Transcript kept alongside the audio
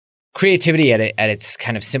creativity at its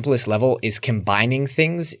kind of simplest level is combining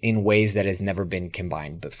things in ways that has never been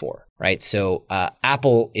combined before, right? So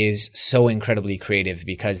Apple is so incredibly creative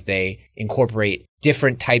because they incorporate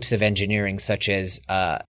different types of engineering, such as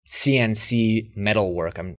CNC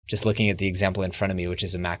metalwork. I'm just looking at the example in front of me, which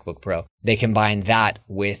is a MacBook Pro. They combine that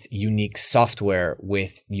with unique software,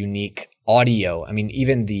 with unique audio. I mean,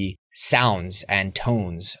 even the sounds and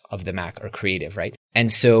tones of the Mac are creative, right? And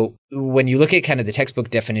so when you look at kind of the textbook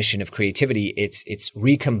definition of creativity, it's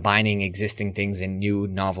recombining existing things in new,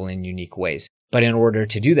 novel, and unique ways. But in order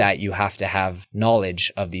to do that, you have to have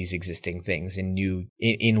knowledge of these existing things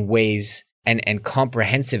in ways and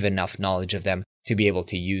comprehensive enough knowledge of them to be able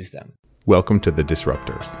to use them. Welcome to The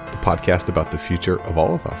Disruptors, the podcast about the future of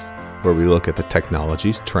all of us, where we look at the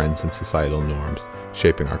technologies, trends, and societal norms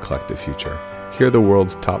shaping our collective future. Hear the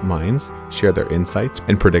world's top minds share their insights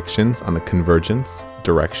and predictions on the convergence,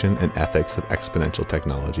 direction, and ethics of exponential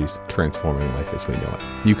technologies transforming life as we know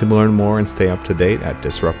it. You can learn more and stay up to date at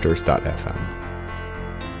disruptors.fm.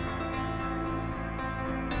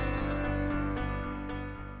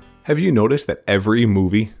 Have you noticed that every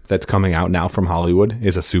movie that's coming out now from Hollywood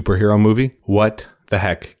is a superhero movie? What the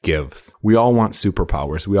heck gives? We all want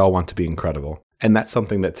superpowers. We all want to be incredible. And that's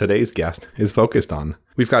something that today's guest is focused on.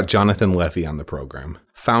 We've got Jonathan Levi on the program,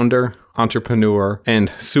 founder, entrepreneur,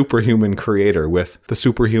 and Superhuman creator with the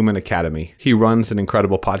Superhuman Academy. He runs an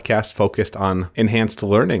incredible podcast focused on enhanced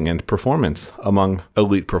learning and performance among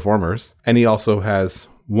elite performers. And he also has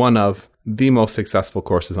one of the most successful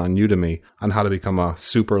courses on Udemy on how to become a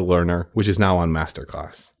super learner, which is now on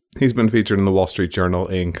Masterclass. He's been featured in the Wall Street Journal,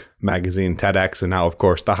 Inc., magazine, TEDx, and now, of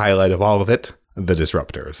course, the highlight of all of it, The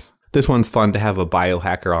Disruptors. This one's fun to have a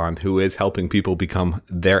biohacker on who is helping people become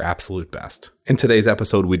their absolute best. In today's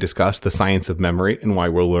episode, we discuss the science of memory and why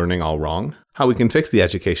we're learning all wrong, how we can fix the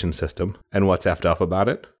education system and what's effed up about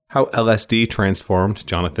it, how LSD transformed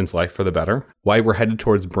Jonathan's life for the better, why we're headed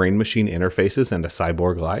towards brain-machine interfaces and a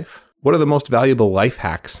cyborg life, what are the most valuable life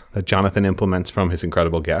hacks that Jonathan implements from his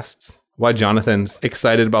incredible guests, why Jonathan's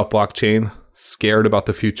excited about blockchain, scared about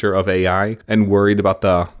the future of AI, and worried about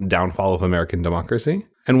the downfall of American democracy,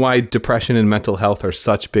 and why depression and mental health are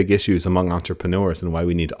such big issues among entrepreneurs and why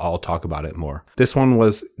we need to all talk about it more. This one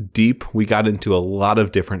was deep. We got into a lot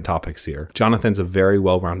of different topics here. Jonathan's a very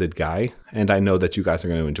well-rounded guy, and I know that you guys are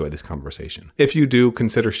going to enjoy this conversation. If you do,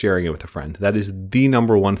 consider sharing it with a friend. That is the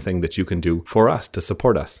number one thing that you can do for us to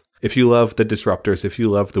support us. If you love The Disruptors, if you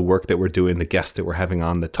love the work that we're doing, the guests that we're having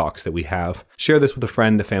on, the talks that we have, share this with a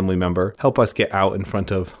friend, a family member. Help us get out in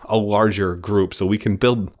front of a larger group so we can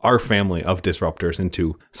build our family of disruptors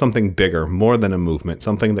into something bigger, more than a movement,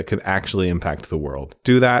 something that could actually impact the world.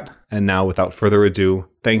 Do that. And now, without further ado,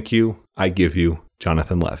 thank you. I give you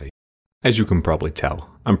Jonathan Levi. As you can probably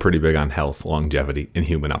tell, I'm pretty big on health, longevity, and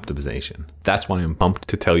human optimization. That's why I'm pumped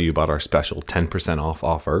to tell you about our special 10% off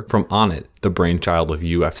offer from Onnit, the brainchild of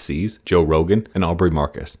UFC's Joe Rogan and Aubrey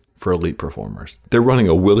Marcus, for elite performers. They're running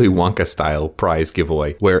a Willy Wonka-style prize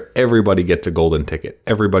giveaway where everybody gets a golden ticket.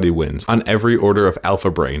 Everybody wins. On every order of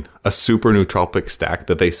Alpha Brain, a super nootropic stack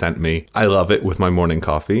that they sent me. I love it with my morning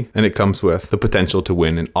coffee, and it comes with the potential to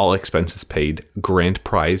win an all expenses paid grand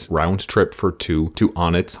prize round trip for two to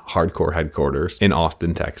Onnit's hardcore headquarters in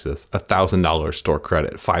Austin, Texas, $1,000 store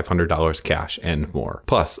credit, $500 cash, and more.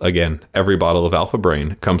 Plus, again, every bottle of Alpha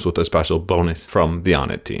Brain comes with a special bonus from the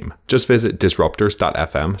Onnit team. Just visit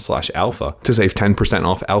disruptors.fm/alpha to save 10%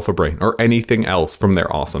 off Alpha Brain or anything else from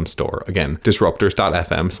their awesome store. Again,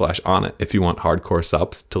 disruptors.fm/Onnit if you want hardcore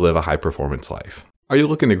subs to live a high performance life. Are you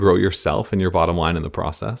looking to grow yourself and your bottom line in the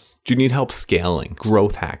process? Do you need help scaling,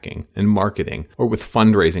 growth hacking, and marketing, or with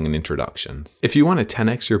fundraising and introductions? If you want to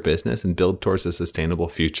 10x your business and build towards a sustainable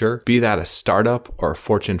future, be that a startup or a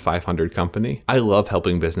Fortune 500 company, I love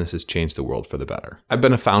helping businesses change the world for the better. I've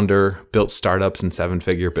been a founder, built startups and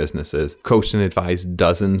seven-figure businesses, coached and advised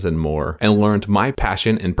dozens and more, and learned my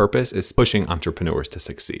passion and purpose is pushing entrepreneurs to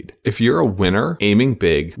succeed. If you're a winner, aiming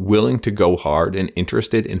big, willing to go hard, and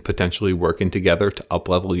interested in potentially working together to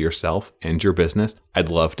up-level yourself and your business, I'd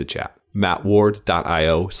love to chat.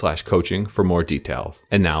 mattward.io/coaching for more details.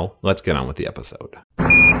 And now, let's get on with the episode.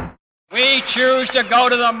 We choose to go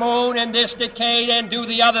to the moon in this decade and do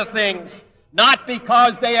the other things, not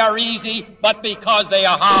because they are easy, but because they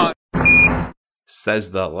are hard.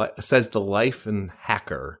 Says the life and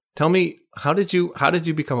hacker. Tell me, how did you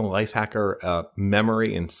become a life hacker, a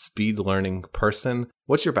memory and speed learning person?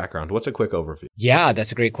 What's your background? What's a quick overview? Yeah,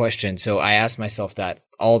 that's a great question. So I ask myself that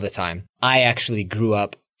all the time. I actually grew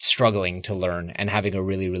up struggling to learn and having a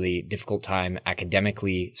really, really difficult time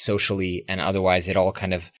academically, socially, and otherwise. It all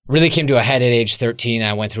kind of really came to a head at age 13.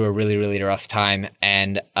 I went through a really, really rough time.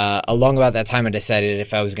 And along about that time, I decided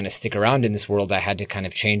if I was going to stick around in this world, I had to kind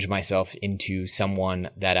of change myself into someone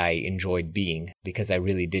that I enjoyed being, because I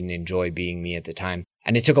really didn't enjoy being me at the time.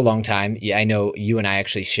 And it took a long time. Yeah, I know you and I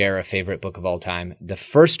actually share a favorite book of all time. The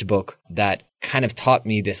first book that kind of taught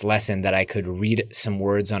me this lesson that I could read some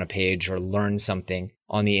words on a page or learn something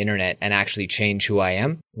on the internet and actually change who I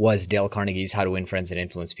am was Dale Carnegie's How to Win Friends and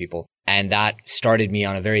Influence People. And that started me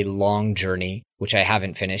on a very long journey, which I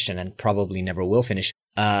haven't finished and probably never will finish,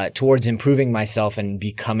 towards improving myself and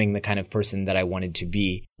becoming the kind of person that I wanted to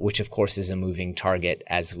be, which of course is a moving target.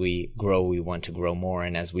 As we grow, we want to grow more.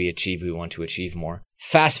 And as we achieve, we want to achieve more.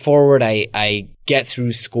 Fast forward, I get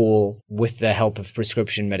through school with the help of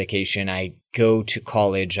prescription medication. I go to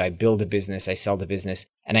college, I build a business, I sell the business,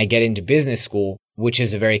 and I get into business school, which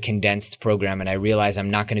is a very condensed program. And I realize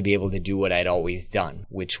I'm not going to be able to do what I'd always done,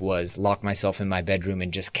 which was lock myself in my bedroom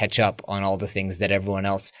and just catch up on all the things that everyone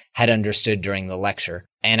else had understood during the lecture.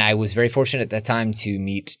 And I was very fortunate at that time to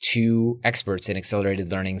meet two experts in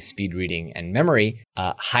accelerated learning, speed reading, and memory,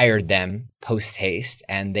 hired them post haste,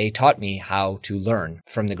 and they taught me how to learn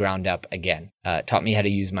from the ground up again. Taught me how to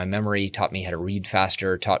use my memory, taught me how to read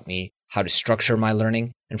faster, taught me how to structure my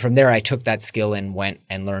learning. And from there, I took that skill and went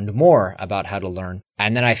and learned more about how to learn.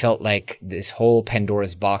 And then I felt like this whole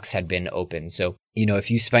Pandora's box had been opened. So,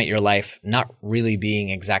 if you spent your life not really being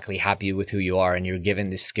exactly happy with who you are, and you're given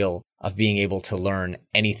this skill of being able to learn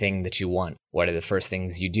anything that you want, what are the first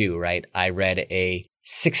things you do, right? I read a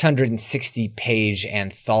 660-page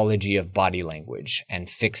anthology of body language and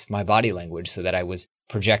fixed my body language so that I was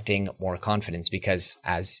projecting more confidence, because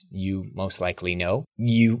as you most likely know,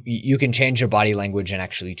 you can change your body language and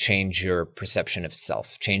actually change your perception of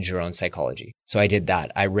self, change your own psychology. So I did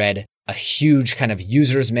that. I read a huge kind of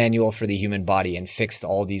user's manual for the human body and fixed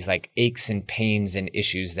all these like aches and pains and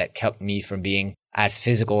issues that kept me from being as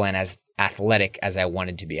physical and as athletic as I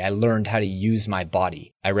wanted to be. I learned how to use my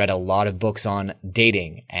body. I read a lot of books on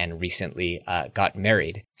dating and recently got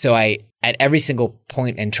married. So at every single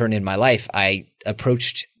point and turn in my life, I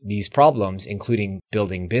approached these problems, including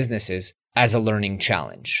building businesses, as a learning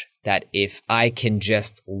challenge. That if I can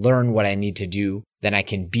just learn what I need to do, then I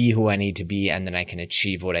can be who I need to be, and then I can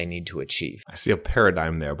achieve what I need to achieve. I see a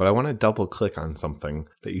paradigm there, but I want to double click on something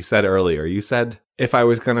that you said earlier. You said, if I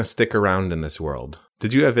was going to stick around in this world,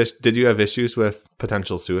 did you have issues with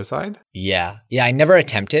potential suicide? Yeah, I never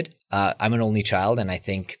attempted. I'm an only child, and I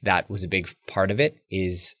think that was a big part of it,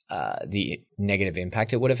 is the negative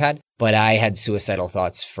impact it would have had. But I had suicidal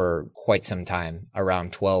thoughts for quite some time,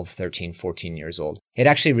 around 12, 13, 14 years old. It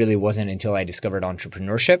actually really wasn't until I discovered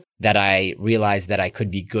entrepreneurship that I realized that I could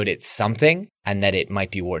be good at something and that it might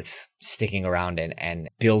be worth sticking around and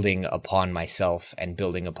building upon myself and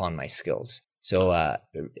building upon my skills. So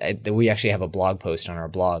we actually have a blog post on our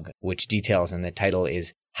blog which details, and the title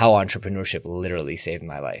is How Entrepreneurship Literally Saved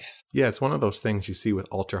My Life. Yeah, it's one of those things you see with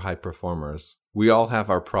ultra high performers. We all have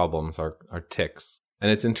our problems, our ticks. And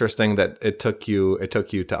it's interesting that it took you to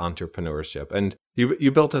entrepreneurship. And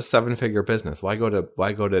you built a 7-figure business. Why go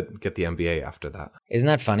to get the MBA after that? Isn't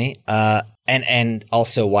that funny? And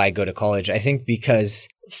also why go to college? I think because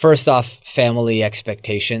first off, family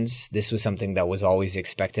expectations. This was something that was always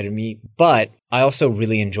expected of me. But I also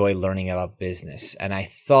really enjoy learning about business. And I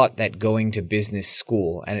thought that going to business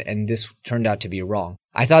school, and this turned out to be wrong.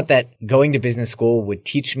 I thought that going to business school would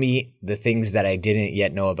teach me the things that I didn't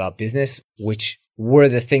yet know about business, which were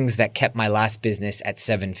the things that kept my last business at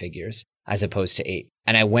 7 figures as opposed to 8.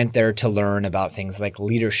 And I went there to learn about things like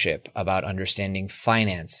leadership, about understanding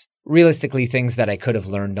finance, realistically things that I could have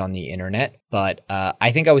learned on the internet. But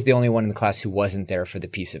I think I was the only one in the class who wasn't there for the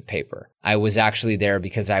piece of paper. I was actually there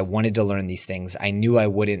because I wanted to learn these things. I knew I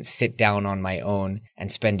wouldn't sit down on my own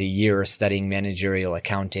and spend a year studying managerial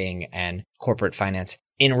accounting and corporate finance.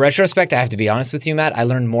 In retrospect, I have to be honest with you, Matt, I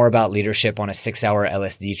learned more about leadership on a 6-hour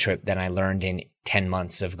LSD trip than I learned in 10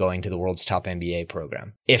 months of going to the world's top MBA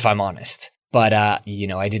program, if I'm honest. But, I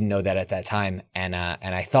didn't know that at that time. And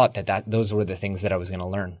I thought that those were the things that I was going to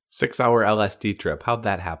learn. 6-hour LSD trip. How'd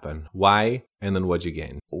that happen? Why? And then what'd you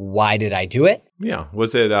gain? Why did I do it? Yeah.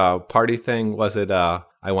 Was it a party thing? Was it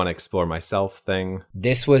I want to explore myself thing?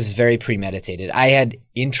 This was very premeditated. I had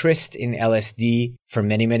interest in LSD for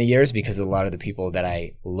many, many years because a lot of the people that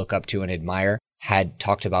I look up to and admire had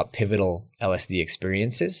talked about pivotal LSD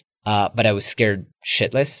experiences. But I was scared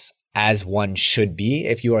shitless, as one should be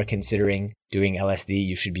if you are considering doing LSD,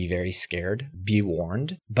 you should be very scared. Be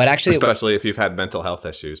warned. But actually, especially if you've had mental health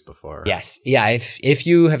issues before. Yes. Yeah. If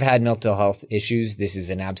you have had mental health issues, this is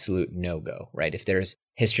an absolute no-go, right? If there's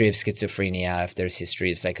history of schizophrenia, if there's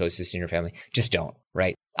history of psychosis in your family, just don't,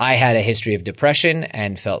 right? I had a history of depression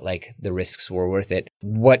and felt like the risks were worth it.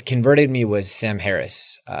 What converted me was Sam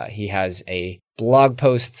Harris. He has a blog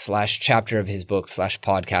post / chapter of his book /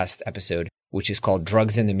 podcast episode, which is called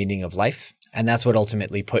Drugs and the Meaning of Life. And that's what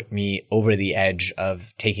ultimately put me over the edge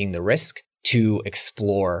of taking the risk to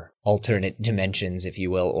explore alternate dimensions, if you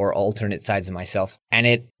will, or alternate sides of myself. And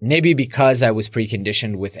it maybe because I was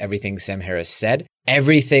preconditioned with everything Sam Harris said,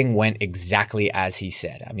 everything went exactly as he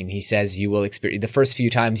said. I mean, he says you will experience the first few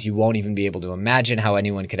times you won't even be able to imagine how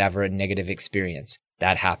anyone could have a negative experience.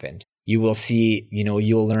 That happened. You will see,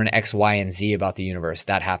 you'll learn X, Y, and Z about the universe.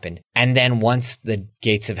 That happened. And then once the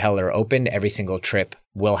gates of hell are opened, every single trip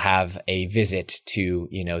will have a visit to,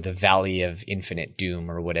 the Valley of Infinite Doom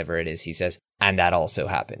or whatever it is he says. And that also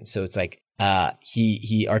happened. So it's like,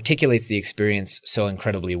 he articulates the experience so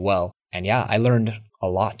incredibly well. And yeah, I learned a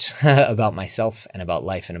lot about myself and about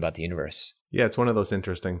life and about the universe. Yeah, it's one of those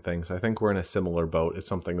interesting things. I think we're in a similar boat. It's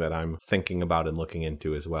something that I'm thinking about and looking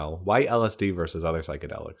into as well. Why LSD versus other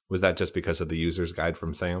psychedelics? Was that just because of the user's guide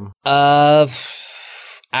from Sam?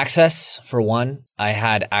 Access, for one. I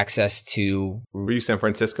had access to... Were you San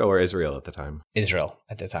Francisco or Israel at the time? Israel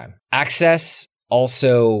at the time. Access,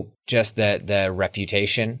 also just the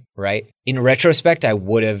reputation, right? In retrospect, I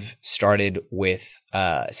would have started with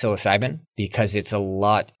psilocybin because it's a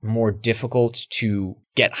lot more difficult to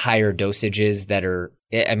get higher dosages that are,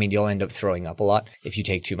 you'll end up throwing up a lot if you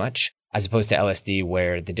take too much, as opposed to LSD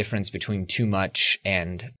where the difference between too much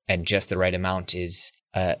and just the right amount is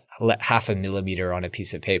half a millimeter on a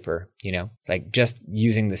piece of paper. It's like just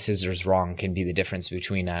using the scissors wrong can be the difference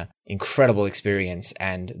between an incredible experience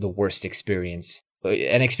and the worst experience.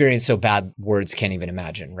 An experience so bad words can't even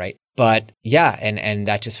imagine, right? But yeah, and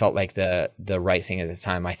that just felt like the right thing at the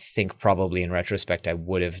time. I think probably in retrospect, I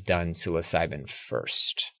would have done psilocybin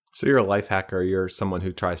first. So you're a life hacker. You're someone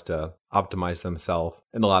who tries to optimize themselves.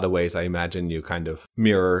 In a lot of ways, I imagine you kind of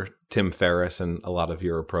mirror Tim Ferriss in a lot of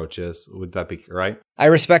your approaches. Would that be right? I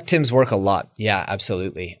respect Tim's work a lot. Yeah,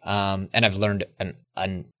 absolutely. And I've learned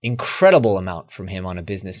an incredible amount from him on a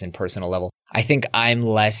business and personal level. I think I'm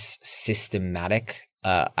less systematic.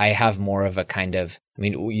 I have more of a kind of,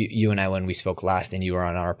 you and I, when we spoke last and you were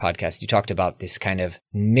on our podcast, you talked about this kind of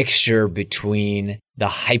mixture between the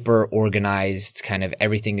hyper organized kind of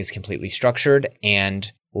everything is completely structured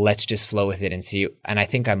and let's just flow with it and see. And I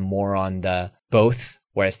think I'm more on the both,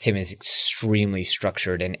 whereas Tim is extremely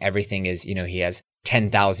structured and everything is, he has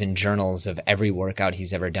 10,000 journals of every workout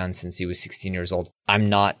he's ever done since he was 16 years old. I'm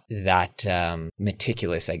not that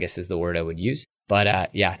meticulous, I guess is the word I would use. But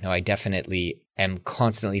I definitely am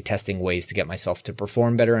constantly testing ways to get myself to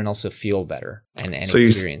perform better and also feel better and so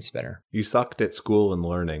experience better. You sucked at school and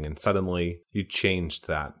learning and suddenly you changed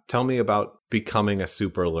that. Tell me about becoming a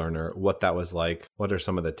super learner, what that was like. What are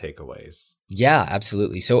some of the takeaways? Yeah,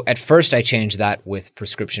 absolutely. So at first I changed that with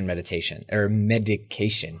prescription meditation.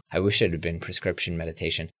 I wish it had been prescription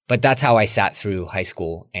meditation. But that's how I sat through high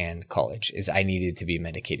school and college, is I needed to be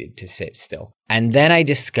medicated to sit still. And then I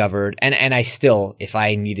discovered, and I still, if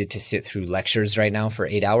I needed to sit through lectures right now for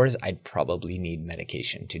 8 hours, I'd probably need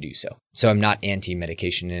medication to do so. So I'm not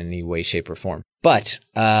anti-medication in any way, shape, or form. But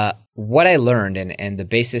what I learned and the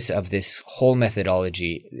basis of this whole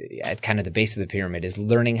methodology at kind of the base of the pyramid is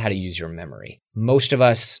learning how to use your memory. Most of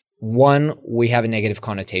us, one, we have a negative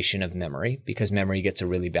connotation of memory because memory gets a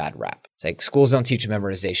really bad rap. It's like schools don't teach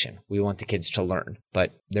memorization. We want the kids to learn,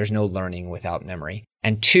 but there's no learning without memory.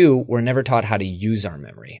 And two, we're never taught how to use our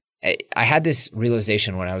memory. I had this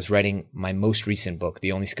realization when I was writing my most recent book,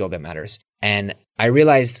 The Only Skill That Matters. And I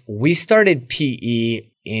realized we started PE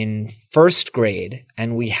in first grade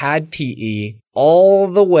and we had PE all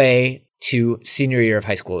the way to senior year of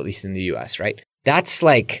high school, at least in the US, right? That's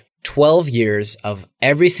like 12 years of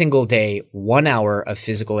every single day, 1 hour of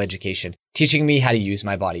physical education, teaching me how to use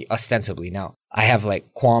my body, ostensibly. Now, I have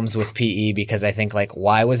like qualms with PE because I think like,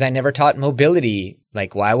 why was I never taught mobility?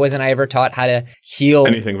 Like, why wasn't I ever taught how to heal?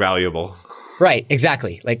 Anything valuable. Right,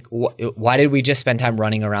 exactly. Like, why did we just spend time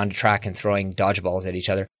running around a track and throwing dodgeballs at each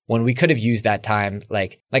other when we could have used that time?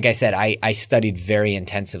 Like I said, I studied very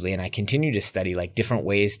intensively and I continue to study like different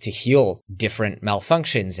ways to heal different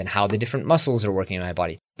malfunctions and how the different muscles are working in my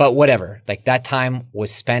body. But whatever, like that time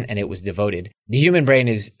was spent and it was devoted. The human brain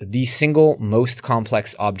is the single most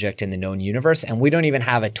complex object in the known universe, and we don't even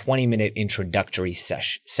have a 20-minute introductory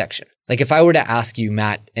section. Like if I were to ask you,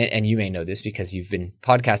 Matt, and you may know this because you've been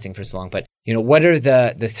podcasting for so long, but What are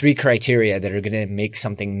the three criteria that are going to make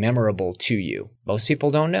something memorable to you? Most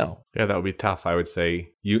people don't know. Yeah, that would be tough. I would say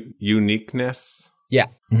uniqueness. Yeah.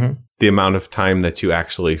 Mm-hmm. The amount of time that you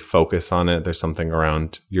actually focus on it. There's something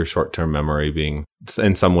around your short-term memory being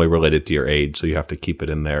in some way related to your age. So you have to keep it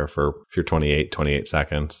in there for, if you're 28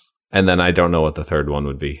 seconds. And then I don't know what the third one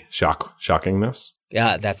would be. Shockingness.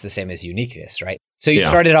 Yeah, that's the same as uniqueness, right? So you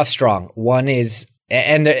started off strong. One is,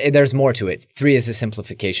 and there's more to it. Three is a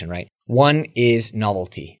simplification, right? One is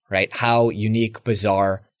novelty, right? How unique,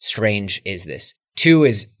 bizarre, strange is this? Two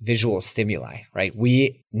is visual stimuli, right?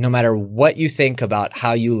 No matter what you think about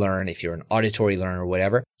how you learn, if you're an auditory learner or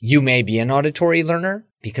whatever, you may be an auditory learner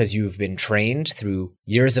because you've been trained through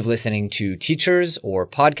years of listening to teachers or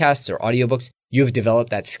podcasts or audiobooks. You've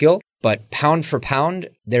developed that skill, but pound for pound,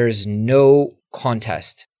 there is no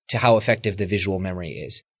contest to how effective the visual memory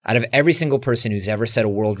is. Out of every single person who's ever set a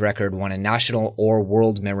world record, won a national or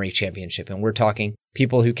world memory championship, and we're talking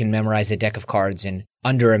people who can memorize a deck of cards in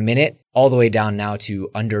under a minute, all the way down now to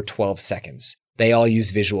under 12 seconds. They all use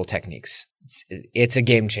visual techniques. It's a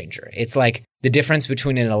game changer. It's like the difference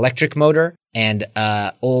between an electric motor and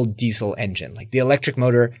an old diesel engine. Like the electric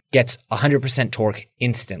motor gets 100% torque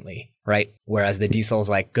instantly, right? Whereas the diesel is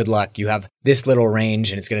like, good luck, you have this little range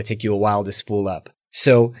and it's going to take you a while to spool up.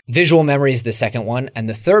 So visual memory is the second one. And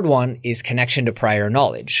the third one is connection to prior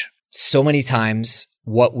knowledge. So many times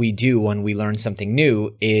what we do when we learn something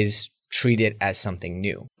new is treat it as something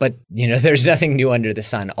new. But, there's nothing new under the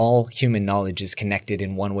sun. All human knowledge is connected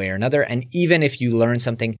in one way or another. And even if you learn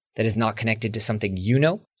something that is not connected to something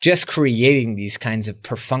just creating these kinds of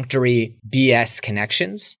perfunctory BS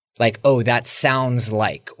connections, like, oh, that sounds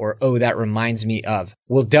like, or oh, that reminds me of,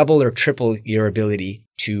 will double or triple your ability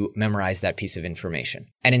to memorize that piece of information.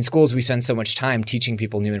 And in schools, we spend so much time teaching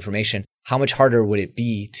people new information. How much harder would it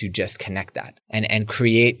be to just connect that and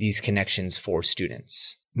create these connections for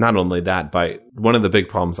students? Not only that, but one of the big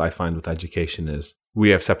problems I find with education is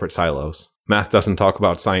we have separate silos. Math doesn't talk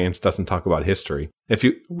about science, doesn't talk about history.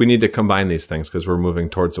 We need to combine these things because we're moving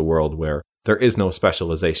towards a world where there is no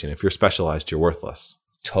specialization. If you're specialized, you're worthless.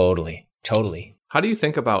 Totally. How do you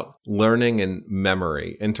think about learning and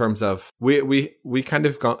memory in terms of, we kind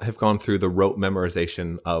of have gone through the rote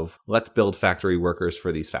memorization of let's build factory workers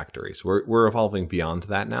for these factories. We're evolving beyond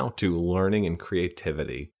that now to learning and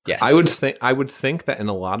creativity. Yes. I would think that in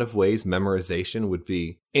a lot of ways, memorization would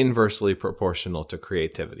be inversely proportional to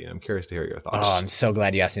creativity. I'm curious to hear your thoughts. Oh, I'm so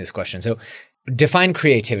glad you asked me this question. So define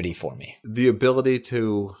creativity for me. The ability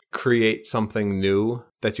to create something new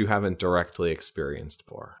that you haven't directly experienced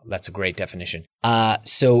before. That's a great definition.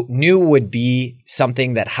 So new would be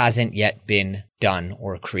something that hasn't yet been done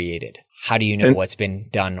or created. How do you know what's been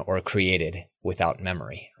done or created without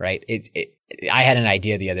memory, right? I had an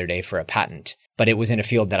idea the other day for a patent, but it was in a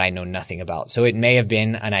field that I know nothing about. So it may have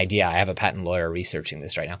been an idea. I have a patent lawyer researching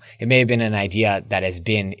this right now. It may have been an idea that has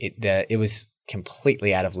been, it was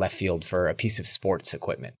completely out of left field for a piece of sports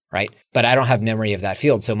equipment, right? But I don't have memory of that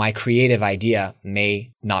field. So my creative idea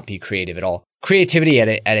may not be creative at all. Creativity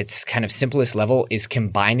at its kind of simplest level is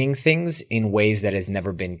combining things in ways that has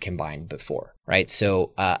never been combined before, right?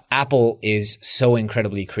 So Apple is so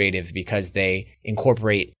incredibly creative because they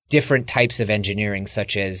incorporate different types of engineering,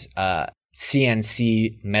 such as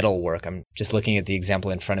CNC metalwork. I'm just looking at the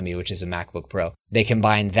example in front of me, which is a MacBook Pro. They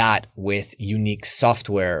combine that with unique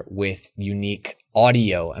software, with unique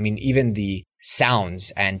audio. I mean, even the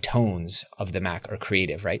sounds and tones of the Mac are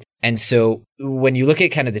creative, right? And so when you look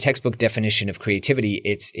at kind of the textbook definition of creativity,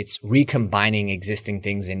 it's recombining existing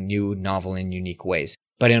things in new, novel, and unique ways.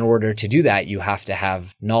 But in order to do that, you have to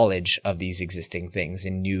have knowledge of these existing things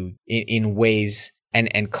in ways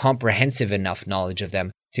and comprehensive enough knowledge of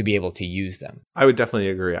them to be able to use them. I would definitely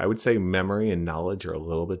agree. I would say memory and knowledge are a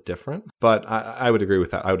little bit different, but I would agree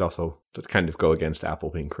with that. I would also kind of go against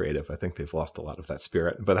Apple being creative. I think they've lost a lot of that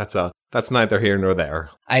spirit, but that's neither here nor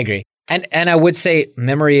there. I agree. And I would say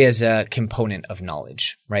memory is a component of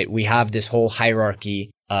knowledge, right? We have this whole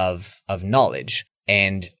hierarchy of knowledge,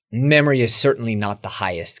 and memory is certainly not the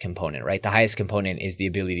highest component, right? The highest component is the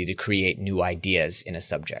ability to create new ideas in a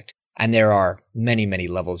subject. And there are many, many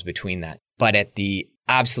levels between that. But at the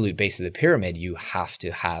absolute base of the pyramid, you have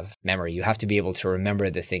to have memory. You have to be able to remember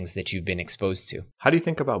the things that you've been exposed to. How do you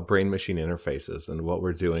think about brain-machine interfaces and what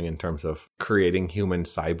we're doing in terms of creating human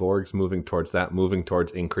cyborgs, moving towards that, moving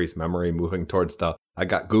towards increased memory, moving towards the I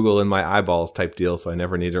got Google in my eyeballs type deal, so I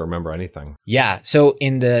never need to remember anything? Yeah. So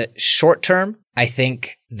in the short term, I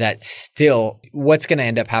think that still what's going to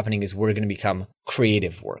end up happening is we're going to become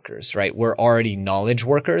creative workers, right? We're already knowledge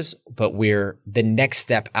workers, but we're the next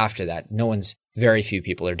step after that. No one's very few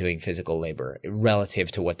people are doing physical labor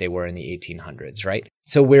relative to what they were in the 1800s, right?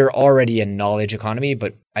 So we're already a knowledge economy,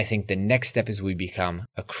 but I think the next step is we become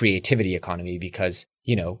a creativity economy because,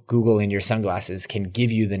 Google in your sunglasses can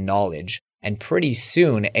give you the knowledge. And pretty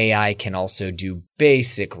soon AI can also do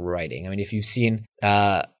basic writing. I mean, if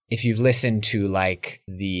you've listened to like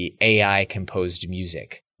the AI composed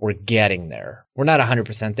music, we're getting there. We're not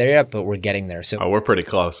 100% there yet, but we're getting there. So we're pretty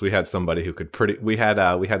close. We had somebody who could we had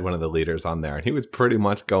one of the leaders on there and he was pretty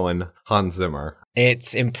much going Hans Zimmer.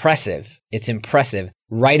 It's impressive.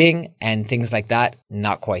 Writing and things like that,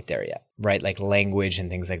 not quite there yet, right? Like language and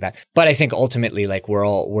things like that. But I think ultimately, like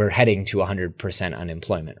we're heading to 100%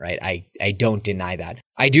 unemployment, right? I don't deny that.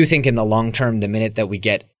 I do think in the long term, the minute that we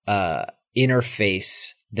get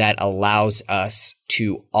interface that allows us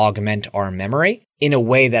to augment our memory in a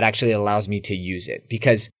way that actually allows me to use it.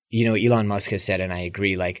 Because, Elon Musk has said, and I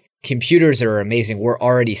agree, like computers are amazing. We're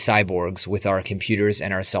already cyborgs with our computers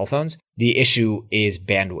and our cell phones. The issue is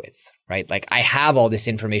bandwidth, right? Like I have all this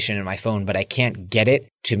information in my phone, but I can't get it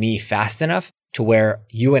to me fast enough to where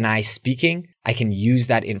you and I speaking, I can use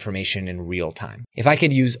that information in real time. If I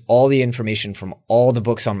could use all the information from all the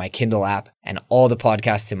books on my Kindle app and all the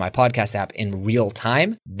podcasts in my podcast app in real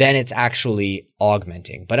time, then it's actually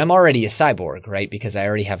augmenting. But I'm already a cyborg, right? Because I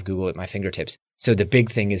already have Google at my fingertips. So the big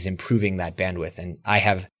thing is improving that bandwidth. And I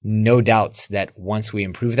have no doubts that once we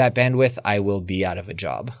improve that bandwidth, I will be out of a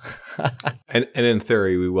job. And in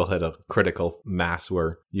theory, we will hit a critical mass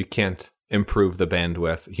where you can't improve the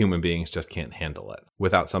bandwidth. Human beings just can't handle it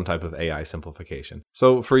without some type of AI simplification.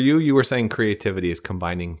 So for you were saying creativity is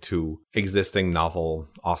combining two existing novel,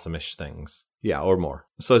 awesome-ish things. Yeah, or more.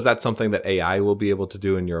 So is that something that AI will be able to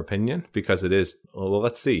do in your opinion? Because it is, well,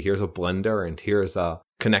 let's see, here's a blender and here's a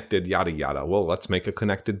connected yada yada. Well, let's make a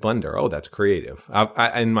connected blender. Oh, that's creative.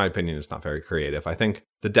 In my opinion, it's not very creative. I think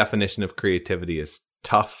the definition of creativity is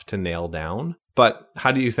tough to nail down. But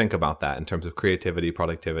how do you think about that in terms of creativity,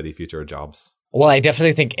 productivity, future jobs? Well, I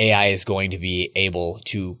definitely think AI is going to be able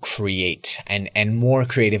to create and more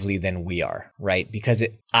creatively than we are, right? Because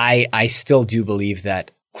I still do believe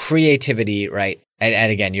that creativity, right?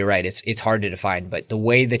 And again, you're right. It's hard to define, but the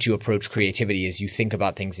way that you approach creativity is you think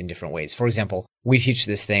about things in different ways. For example, we teach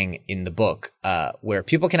this thing in the book where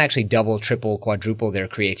people can actually double, triple, quadruple their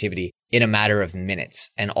creativity in a matter of minutes.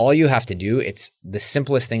 And all you have to do, it's the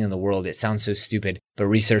simplest thing in the world. It sounds so stupid, but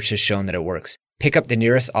research has shown that it works. Pick up the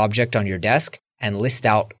nearest object on your desk and list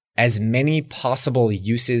out as many possible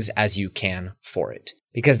uses as you can for it.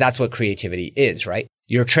 Because that's what creativity is, right?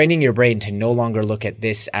 You're training your brain to no longer look at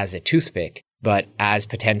this as a toothpick, but as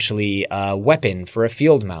potentially a weapon for a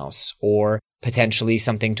field mouse or potentially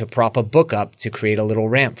something to prop a book up to create a little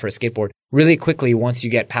ramp for a skateboard. Really quickly, once you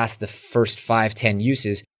get past the first 5-10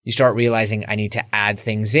 uses, you start realizing I need to add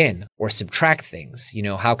things in or subtract things.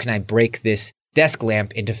 How can I break this desk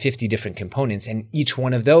lamp into 50 different components? And each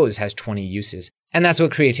one of those has 20 uses. And that's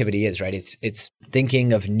what creativity is, right? It's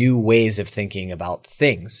thinking of new ways of thinking about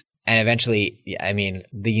things. And eventually, I mean,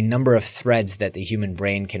 the number of threads that the human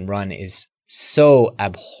brain can run is so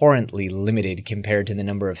abhorrently limited compared to the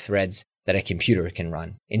number of threads that a computer can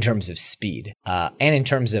run in terms of speed, and in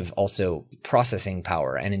terms of also processing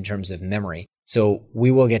power and in terms of memory. So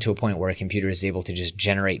we will get to a point where a computer is able to just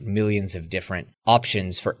generate millions of different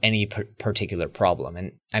options for any particular problem.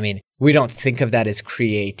 And I mean, we don't think of that as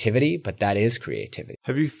creativity, but that is creativity.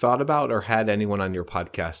 Have you thought about or had anyone on your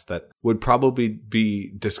podcast that would probably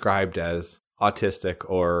be described as autistic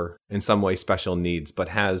or in some way special needs, but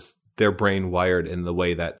has their brain wired in the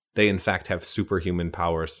way that they in fact have superhuman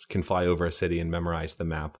powers, can fly over a city and memorize the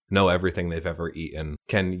map, know everything they've ever eaten,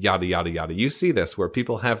 can yada, yada, yada. You see this where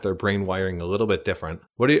people have their brain wiring a little bit different.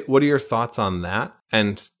 What are your thoughts on that?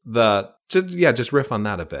 And just riff on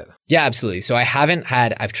that a bit. Yeah, absolutely. So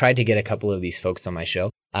I've tried to get a couple of these folks on my show,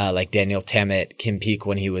 like Daniel Tammet, Kim Peek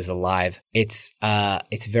when he was alive. It's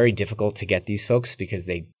very difficult to get these folks because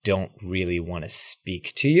they don't really want to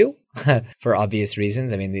speak to you for obvious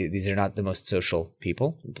reasons. I mean, these are not the most social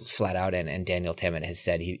people, flat out. And Daniel Tammet has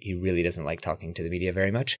said he really doesn't like talking to the media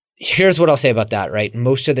very much. Here's what I'll say about that, right?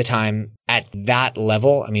 Most of the time at that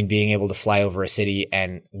level, I mean, being able to fly over a city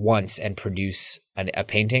and produce a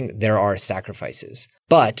painting, there are sacrifices.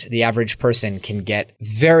 But the average person can get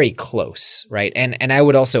very close, right? And I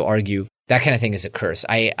would also argue that kind of thing is a curse.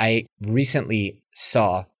 I recently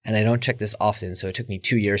saw, and I don't check this often, so it took me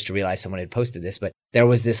 2 years to realize someone had posted this, but there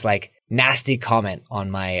was this like nasty comment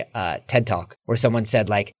on my TED Talk where someone said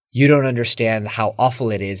like, you don't understand how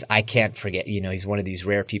awful it is. I can't forget. He's one of these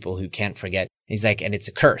rare people who can't forget. He's like, and it's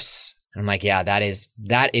a curse. And I'm like, yeah, that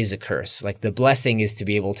is a curse. Like the blessing is to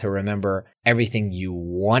be able to remember everything you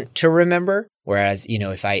want to remember, Whereas,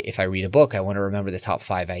 if I read a book, I want to remember the top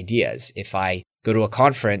 5 ideas. If I go to a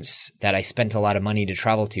conference that I spent a lot of money to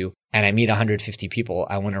travel to and I meet 150 people,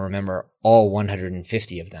 I want to remember all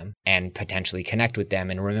 150 of them and potentially connect with them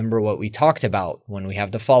and remember what we talked about when we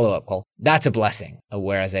have the follow-up call. That's a blessing.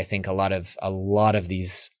 Whereas I think a lot of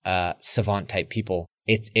these savant type people,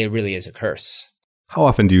 it really is a curse. How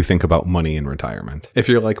often do you think about money in retirement? If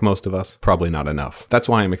you're like most of us, probably not enough. That's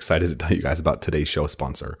why I'm excited to tell you guys about today's show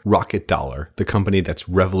sponsor, Rocket Dollar, the company that's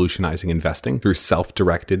revolutionizing investing through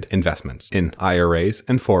self-directed investments in IRAs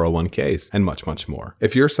and 401ks and much, much more.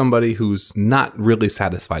 If you're somebody who's not really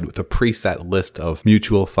satisfied with a preset list of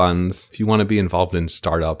mutual funds, if you want to be involved in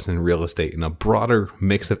startups and real estate in a broader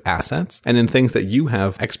mix of assets and in things that you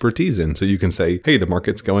have expertise in, so you can say, hey, the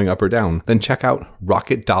market's going up or down, then check out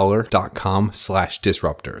rocketdollar.com/disruptors.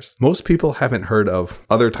 Most people haven't heard of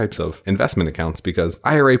other types of investment accounts because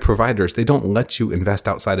IRA providers, they don't let you invest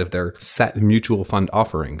outside of their set mutual fund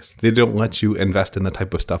offerings. They don't let you invest in the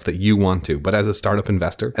type of stuff that you want to. But as a startup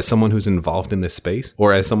investor, as someone who's involved in this space,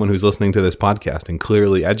 or as someone who's listening to this podcast and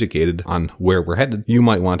clearly educated on where we're headed, you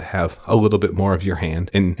might want to have a little bit more of your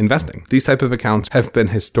hand in investing. These type of accounts have been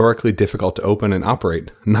historically difficult to open and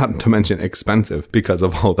operate, not to mention expensive because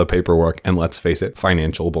of all the paperwork and, let's face it,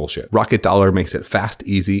 financial bullshit. Rocket Dollar makes it fast,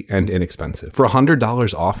 easy, and inexpensive. For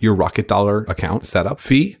 $100 off your Rocket Dollar account setup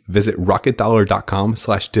fee, visit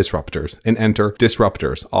rocketdollar.com/disruptors and enter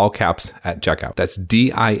disruptors, all caps, at checkout. That's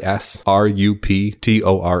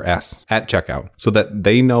DISRUPTORS at checkout, so that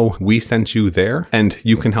they know we sent you there and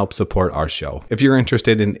you can help support our show. If you're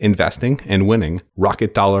interested in investing and winning,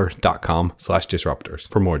 rocketdollar.com/disruptors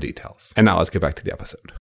for more details. And now let's get back to the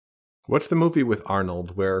episode. What's the movie with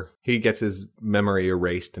Arnold where he gets his memory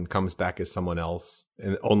erased and comes back as someone else,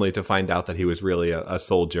 and only to find out that he was really a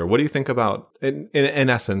soldier? What do you think about, in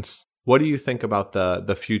essence, what do you think about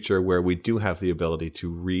the future where we do have the ability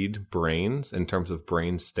to read brains in terms of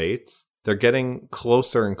brain states? They're getting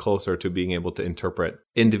closer and closer to being able to interpret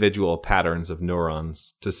individual patterns of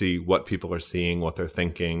neurons to see what people are seeing, what they're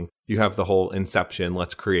thinking. You have the whole Inception,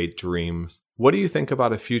 let's create dreams. What do you think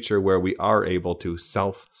about a future where we are able to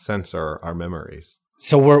self-censor our memories?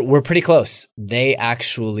 So we're pretty close. They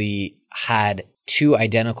actually had 2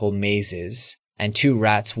 identical mazes and 2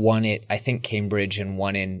 rats, one at, I think, Cambridge and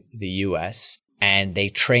one in the US. And they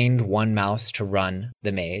trained one mouse to run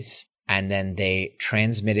the maze. And then they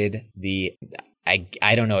transmitted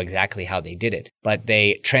I don't know exactly how they did it, but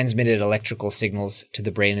they transmitted electrical signals to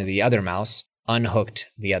the brain of the other mouse, unhooked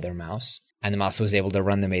the other mouse, and the mouse was able to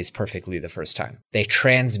run the maze perfectly the first time. They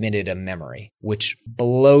transmitted a memory, which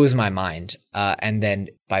blows my mind. And then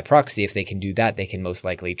by proxy, if they can do that, they can most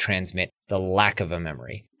likely transmit the lack of a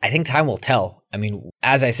memory. I think time will tell. I mean,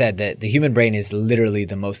 as I said, the human brain is literally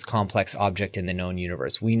the most complex object in the known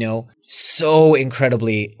universe. We know so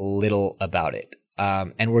incredibly little about it.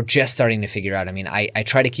 And we're just starting to figure out. I mean, I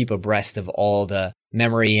try to keep abreast of all the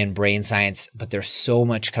memory and brain science, but there's so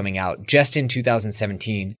much coming out. Just in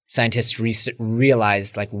 2017, scientists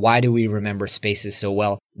realized, like, why do we remember spaces so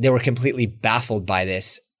well? They were completely baffled by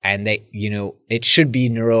this. And it should be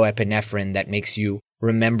neuroepinephrine that makes you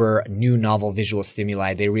remember new novel visual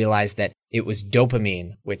stimuli. They realized that it was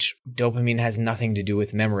dopamine, which dopamine has nothing to do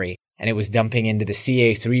with memory. And it was dumping into the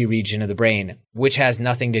CA3 region of the brain, which has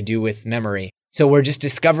nothing to do with memory. So we're just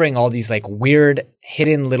discovering all these like weird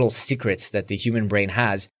hidden little secrets that the human brain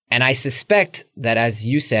has. And I suspect that, as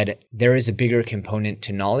you said, there is a bigger component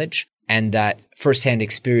to knowledge, and that firsthand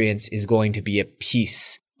experience is going to be a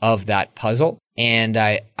piece of that puzzle. And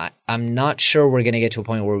I'm not sure we're going to get to a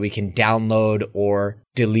point where we can download or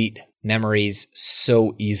delete memories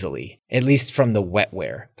so easily, at least from the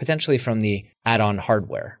wetware, potentially from the add-on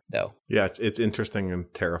hardware, though. Yeah, it's interesting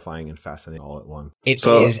and terrifying and fascinating all at once. It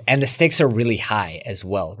is, and the stakes are really high as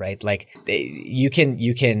well, right? Like you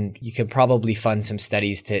can probably fund some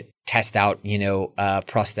studies to test out,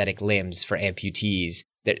 prosthetic limbs for amputees.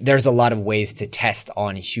 There's a lot of ways to test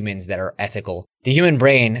on humans that are ethical. The human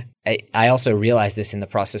brain, I also realized this in the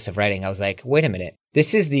process of writing. I was like, wait a minute.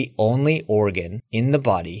 This is the only organ in the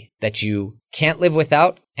body that you can't live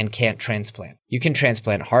without and can't transplant. You can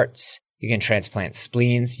transplant hearts. You can transplant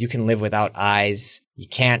spleens. You can live without eyes. You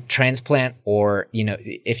can't transplant, or,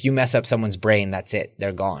 if you mess up someone's brain, that's it.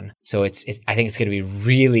 They're gone. So I think it's going to be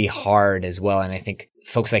really hard as well. And I think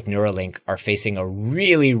folks like Neuralink are facing a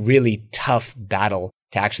really, really tough battle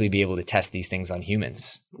to actually be able to test these things on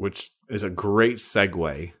humans. Which is a great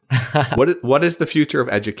segue. What is the future of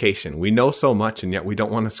education? We know so much, and yet we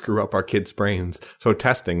don't want to screw up our kids' brains. So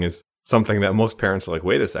testing is something that most parents are like,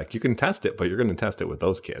 wait a sec, you can test it, but you're going to test it with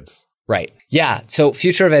those kids. Right. Yeah. So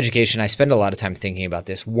future of education, I spend a lot of time thinking about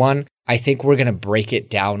this. One, I think we're going to break it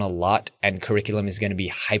down a lot and curriculum is going to be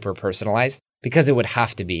hyper personalized because it would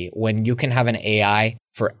have to be when you can have an AI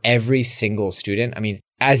for every single student. I mean,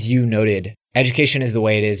 as you noted, education is the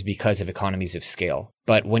way it is because of economies of scale.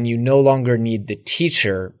 But when you no longer need the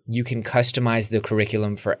teacher, you can customize the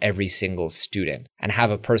curriculum for every single student and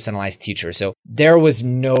have a personalized teacher. So there was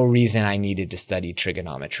no reason I needed to study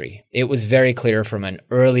trigonometry. It was very clear from an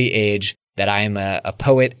early age that I am a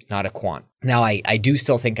poet, not a quant. Now, I do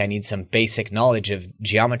still think I need some basic knowledge of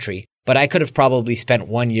geometry, but I could have probably spent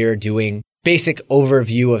 1 year doing basic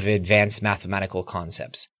overview of advanced mathematical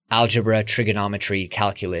concepts. Algebra, trigonometry,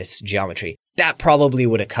 calculus, geometry. That probably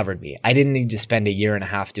would have covered me. I didn't need to spend 1.5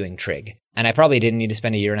 years doing trig. And I probably didn't need to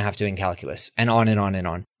spend 1.5 years doing calculus, and on and on and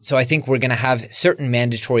on. So I think we're going to have certain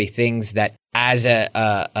mandatory things that as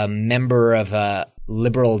a member of a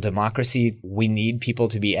liberal democracy, we need people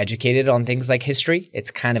to be educated on things like history.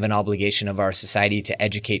 It's kind of an obligation of our society to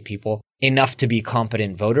educate people enough to be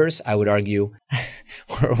competent voters. I would argue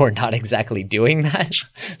we're not exactly doing that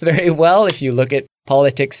very well if you look at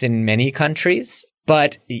politics in many countries.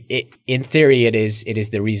 But in theory, it is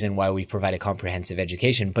the reason why we provide a comprehensive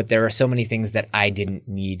education. But there are so many things that I didn't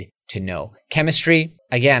need to know. Chemistry,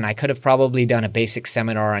 again, I could have probably done a basic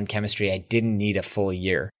seminar on chemistry. I didn't need a full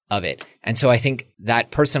year of it. And so I think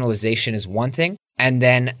that personalization is one thing. And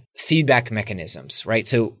then feedback mechanisms, right?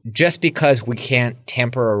 So just because we can't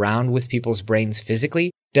tamper around with people's brains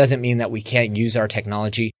physically doesn't mean that we can't use our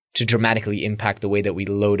technology to dramatically impact the way that we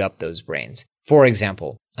load up those brains. For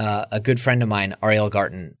example, a good friend of mine, Ariel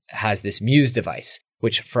Garten, has this Muse device,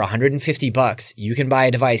 which for $150, you can buy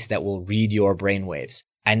a device that will read your brainwaves.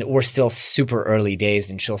 And we're still super early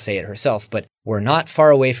days, and she'll say it herself, but we're not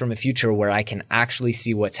far away from a future where I can actually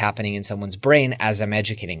see what's happening in someone's brain as I'm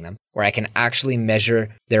educating them, where I can actually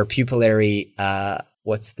measure their pupillary,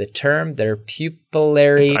 what's the term? Their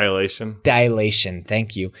pupillary dilation.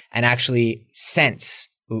 Thank you. And actually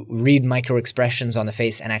read micro expressions on the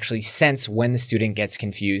face and actually sense when the student gets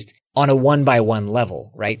confused on a 1-by-1 level,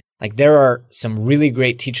 right? Like there are some really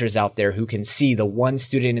great teachers out there who can see the one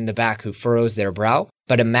student in the back who furrows their brow.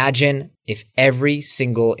 But imagine if every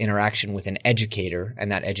single interaction with an educator, and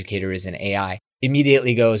that educator is an AI,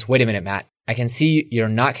 immediately goes, wait a minute, Matt, I can see you're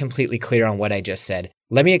not completely clear on what I just said.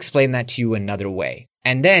 Let me explain that to you another way.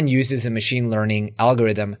 And then uses a machine learning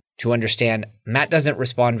algorithm to understand Matt doesn't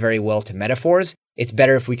respond very well to metaphors. It's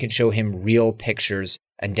better if we can show him real pictures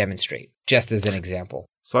and demonstrate, just as an example.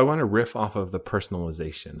 So I want to riff off of the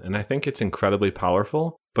personalization. And I think it's incredibly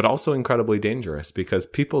powerful, but also incredibly dangerous because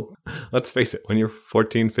people, let's face it, when you're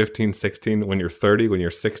 14, 15, 16, when you're 30, when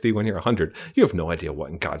you're 60, when you're 100, you have no idea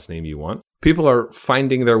what in God's name you want. People are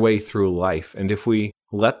finding their way through life. And if we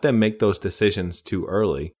let them make those decisions too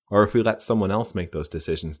early, or if we let someone else make those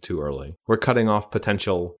decisions too early, we're cutting off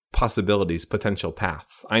potential possibilities, potential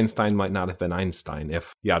paths. Einstein might not have been Einstein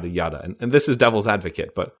if yada, yada. And this is devil's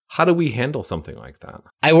advocate, but how do we handle something like that?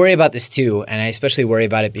 I worry about this too. And I especially worry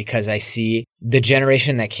about it because I see the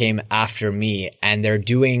generation that came after me and they're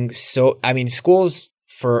doing so, I mean, schools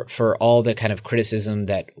for all the kind of criticism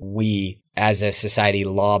that we as a society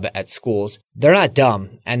lob at schools, they're not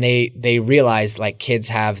dumb. And they realize like kids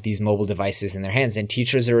have these mobile devices in their hands and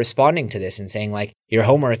teachers are responding to this and saying like, your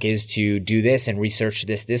homework is to do this and research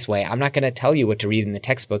this way. I'm not going to tell you what to read in the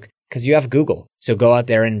textbook because you have Google. So go out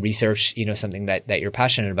there and research, something that you're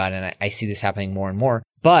passionate about. And I see this happening more and more.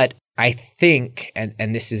 But I think,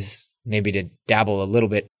 and this is maybe to dabble a little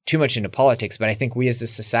bit too much into politics, but I think we as a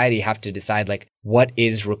society have to decide like what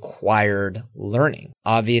is required learning.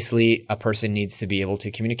 Obviously, a person needs to be able to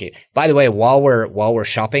communicate. By the way, while we're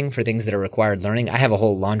shopping for things that are required learning, I have a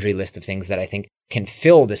whole laundry list of things that I think can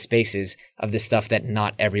fill the spaces of the stuff that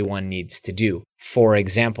not everyone needs to do. For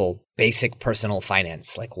example, basic personal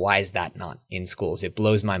finance. Like, why is that not in schools? It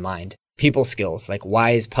blows my mind. People skills, like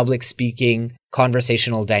why is public speaking,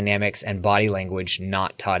 conversational dynamics, and body language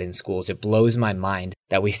not taught in schools? It blows my mind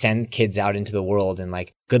that we send kids out into the world and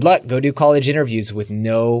like, good luck, go do college interviews with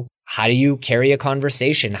no, how do you carry a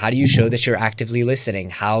conversation? How do you show that you're actively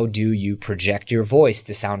listening? How do you project your voice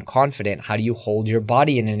to sound confident? How do you hold your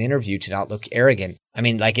body in an interview to not look arrogant? I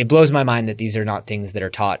mean, like it blows my mind that these are not things that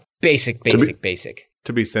are taught. Basic.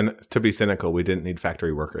 To be cynical, we didn't need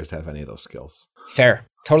factory workers to have any of those skills. Fair.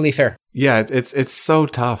 Totally fair. Yeah, it's so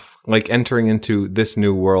tough, like entering into this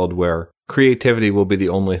new world where creativity will be the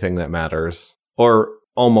only thing that matters, or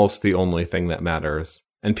almost the only thing that matters.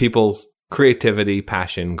 And people's creativity,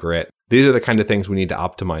 passion, grit, these are the kind of things we need to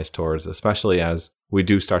optimize towards, especially as we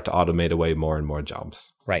do start to automate away more and more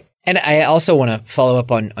jobs. Right. And I also want to follow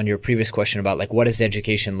up on your previous question about like, what does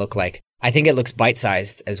education look like? I think it looks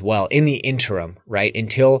bite-sized as well in the interim, right?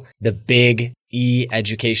 Until the big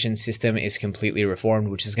education system is completely reformed,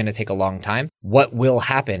 which is going to take a long time. What will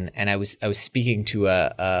happen? And I was speaking to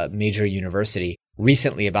a major university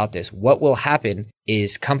recently about this. What will happen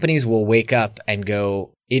is companies will wake up and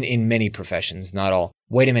go in many professions, not all.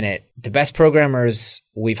 Wait a minute. The best programmers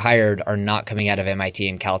we've hired are not coming out of MIT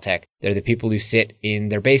and Caltech. They're the people who sit in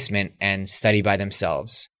their basement and study by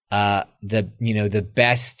themselves. The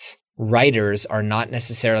best writers are not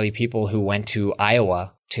necessarily people who went to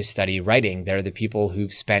Iowa to study writing. They're the people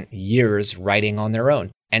who've spent years writing on their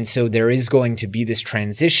own. And so there is going to be this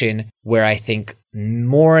transition where I think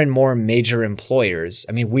more and more major employers,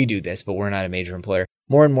 I mean, we do this, but we're not a major employer,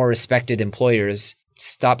 more and more respected employers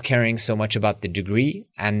stop caring so much about the degree.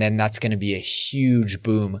 And then that's going to be a huge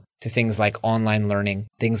boom to things like online learning,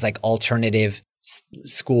 things like alternative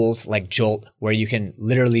schools like Jolt, where you can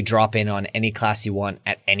literally drop in on any class you want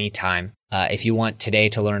at any time. If you want today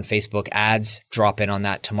to learn Facebook ads, drop in on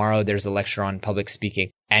that. Tomorrow there's a lecture on public speaking,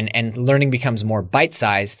 and learning becomes more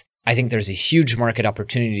bite-sized. I think there's a huge market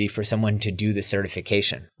opportunity for someone to do the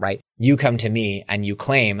certification, right? You come to me and you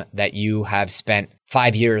claim that you have spent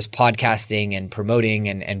 5 years podcasting and promoting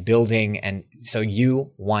and building. And so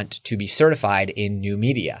you want to be certified in new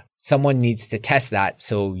media. Someone needs to test that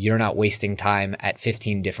so you're not wasting time at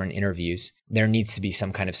 15 different interviews. There needs to be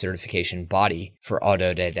some kind of certification body for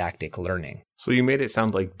autodidactic learning. So you made it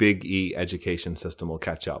sound like big E education system will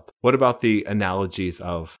catch up. What about the analogies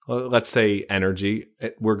of, let's say, energy?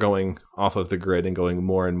 We're going off of the grid and going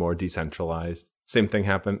more and more decentralized. Same thing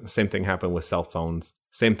happened with cell phones.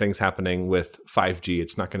 Same thing's happening with 5G.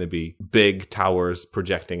 It's not going to be big towers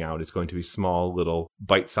projecting out. It's going to be small, little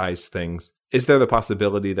bite-sized things. Is there the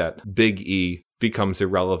possibility that big E becomes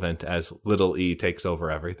irrelevant as little e takes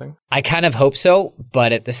over everything? I kind of hope so,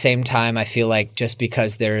 but at the same time, I feel like just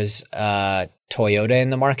because there's Toyota in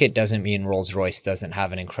the market doesn't mean Rolls-Royce doesn't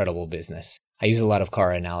have an incredible business. I use a lot of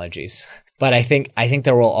car analogies, but I think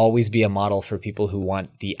there will always be a model for people who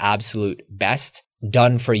want the absolute best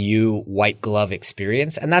done for you white glove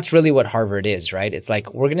experience. And that's really what Harvard is, right? It's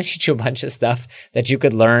like, we're going to teach you a bunch of stuff that you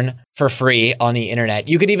could learn for free on the internet.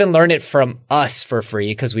 You could even learn it from us for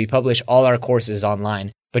free because we publish all our courses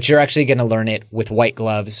online, but you're actually going to learn it with white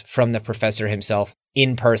gloves from the professor himself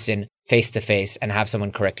in person, face to face, and have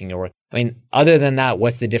someone correcting your work. I mean, other than that,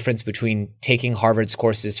 what's the difference between taking Harvard's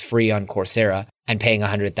courses free on Coursera and paying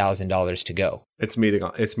 $100,000 to go? It's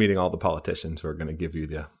meeting all the politicians who are going to give you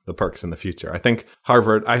the perks in the future. I think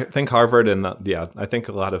Harvard and I think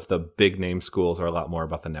a lot of the big name schools are a lot more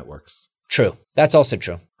about the networks. True. That's also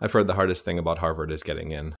true. I've heard the hardest thing about Harvard is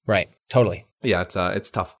getting in. Right. Totally. Yeah,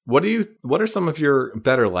 it's tough. What are some of your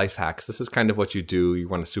better life hacks? This is kind of what you do. You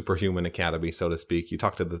run a superhuman academy, so to speak. You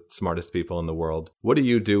talk to the smartest people in the world. What do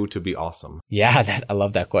you do to be awesome? Yeah, I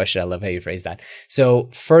love that question. I love how you phrase that. So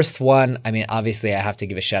first one, I mean, obviously I have to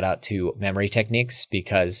give a shout out to memory techniques,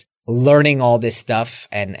 because learning all this stuff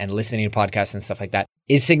and listening to podcasts and stuff like that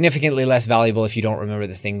is significantly less valuable if you don't remember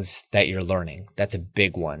the things that you're learning. That's a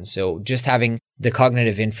big one. So just having the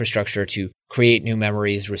cognitive infrastructure to create new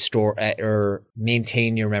memories, restore or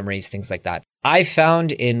maintain your memories, things like that. I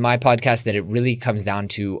found in my podcast that it really comes down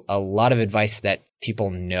to a lot of advice that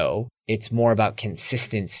people know. It's more about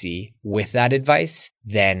consistency with that advice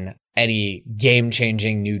than any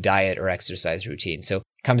game-changing new diet or exercise routine. So it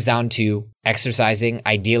comes down to exercising,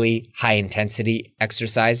 ideally high-intensity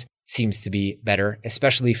exercise seems to be better.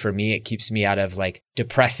 Especially for me, it keeps me out of like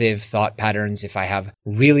depressive thought patterns if I have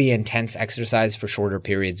really intense exercise for shorter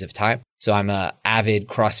periods of time. So I'm a avid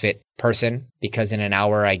CrossFit person because in an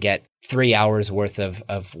hour I get 3 hours worth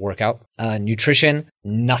of workout. Nutrition,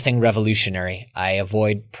 nothing revolutionary. I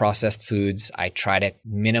avoid processed foods. I try to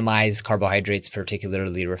minimize carbohydrates,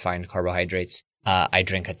 particularly refined carbohydrates. I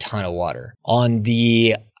drink a ton of water. On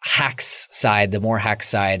the hacks side, the more hacks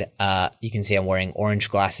side, you can see I'm wearing orange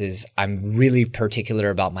glasses. I'm really particular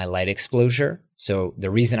about my light exposure. So the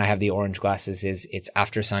reason I have the orange glasses is it's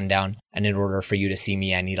after sundown. And in order for you to see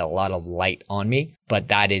me, I need a lot of light on me. But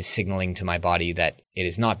that is signaling to my body that it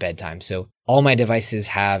is not bedtime. So all my devices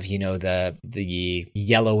have, the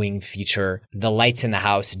yellowing feature. The lights in the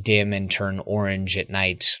house dim and turn orange at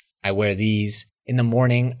night. I wear these. In the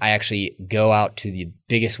morning, I actually go out to the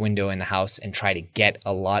biggest window in the house and try to get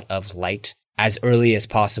a lot of light as early as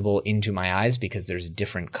possible into my eyes because there's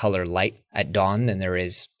different color light at dawn than there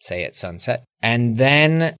is, say, at sunset. And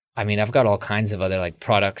then, I've got all kinds of other like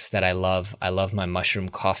products that I love. I love my mushroom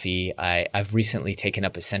coffee. I've recently taken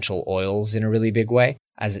up essential oils in a really big way.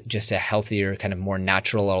 as just a healthier, kind of more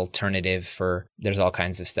natural alternative for, there's all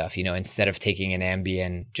kinds of stuff, instead of taking an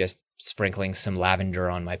Ambien, just sprinkling some lavender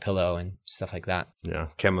on my pillow and stuff like that. Yeah,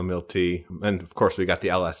 chamomile tea. And of course, we got the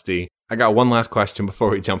LSD. I got one last question before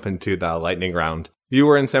we jump into the lightning round. You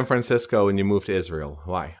were in San Francisco and you moved to Israel.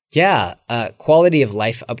 Why? Yeah, quality of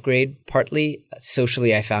life upgrade, partly.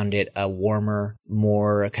 Socially, I found it a warmer,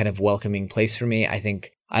 more kind of welcoming place for me. I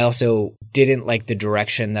think I also didn't like the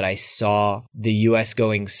direction that I saw the US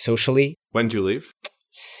going socially. When did you leave?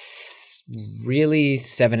 Really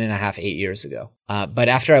 7.5, 8 years ago. But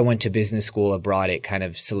after I went to business school abroad, it kind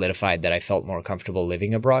of solidified that I felt more comfortable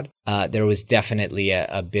living abroad. There was definitely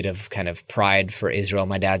a bit of kind of pride for Israel.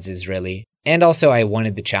 My dad's Israeli. And also I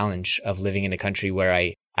wanted the challenge of living in a country where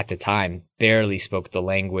I, at the time, barely spoke the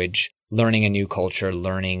language, learning a new culture,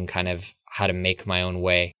 learning kind of how to make my own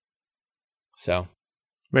way. So.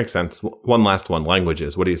 Makes sense. One last one.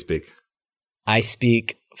 Languages. What do you speak? I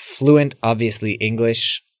speak fluent, obviously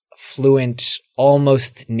English, fluent,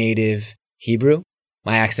 almost native Hebrew.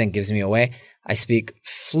 My accent gives me away. I speak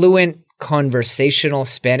fluent conversational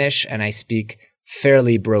Spanish, and I speak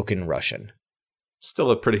fairly broken Russian.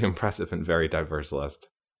 Still a pretty impressive and very diverse list.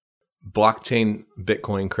 Blockchain,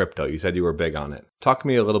 Bitcoin, crypto. You said you were big on it. Talk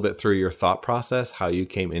me a little bit through your thought process, how you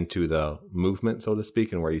came into the movement, so to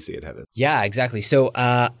speak, and where you see it headed. Yeah, exactly. So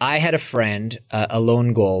I had a friend, a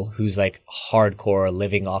lone goal, who's like hardcore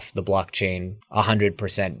living off the blockchain,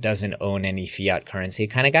 100%, doesn't own any fiat currency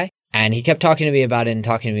kind of guy. And he kept talking to me about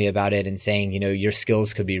it and saying, your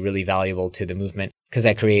skills could be really valuable to the movement because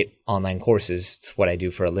I create online courses. It's what I do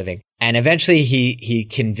for a living. And eventually he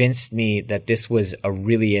convinced me that this was a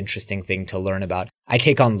really interesting thing to learn about. I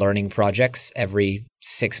take on learning projects every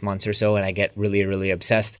 6 months or so, and I get really, really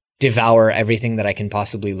obsessed, devour everything that I can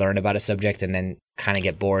possibly learn about a subject, and then kind of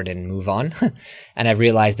get bored and move on. And I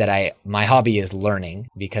realized that my hobby is learning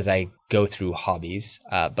because I go through hobbies,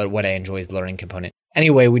 but what I enjoy is the learning component.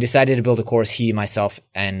 Anyway, we decided to build a course, he, myself,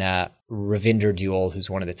 and Ravinder Duol, who's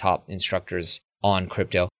one of the top instructors on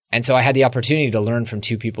crypto. And so I had the opportunity to learn from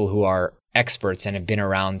two people who are experts and have been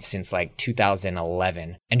around since like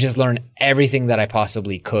 2011 and just learn everything that I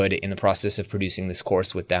possibly could in the process of producing this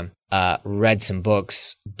course with them. Read some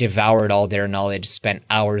books, devoured all their knowledge, spent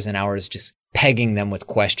hours and hours just pegging them with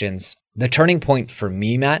questions. The turning point for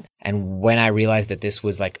me, Matt, and when I realized that this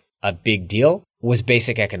was like a big deal, was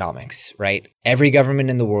basic economics, right? Every government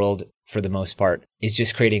in the world, for the most part, is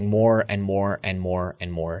just creating more and more and more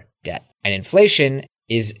and more debt. And inflation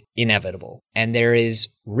is inevitable. And there is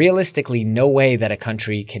realistically no way that a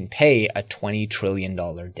country can pay a $20 trillion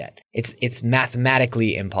debt. It's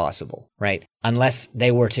mathematically impossible, right? Unless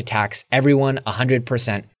they were to tax everyone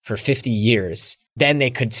 100% for 50 years, then they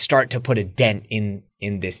could start to put a dent in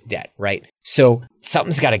this debt, right? So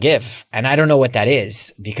something's got to give. And I don't know what that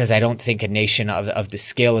is because I don't think a nation of the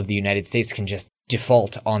scale of the United States can just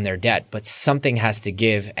default on their debt, but something has to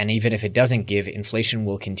give. And even if it doesn't give, inflation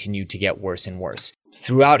will continue to get worse and worse.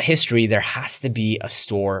 Throughout history, there has to be a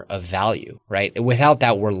store of value, right? Without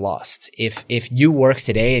that, we're lost. If you work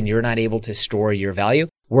today and you're not able to store your value,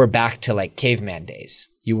 we're back to like caveman days.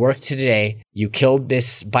 You worked today, you killed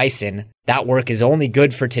this bison. That work is only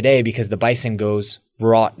good for today because the bison goes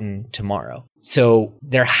rotten tomorrow. So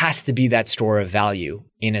there has to be that store of value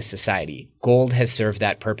in a society. Gold has served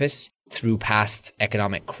that purpose through past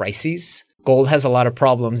economic crises. Gold has a lot of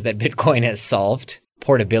problems that Bitcoin has solved.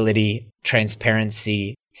 Portability,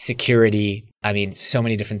 transparency, security. I mean, so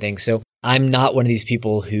many different things. So I'm not one of these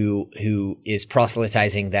people who is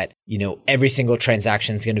proselytizing that, every single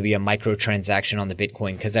transaction is going to be a microtransaction on the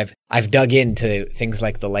Bitcoin, because I've dug into things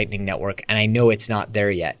like the Lightning Network and I know it's not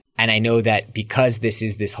there yet. And I know that because this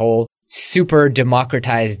is this whole super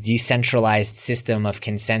democratized, decentralized system of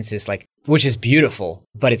consensus, which is beautiful,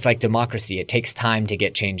 but it's like democracy. It takes time to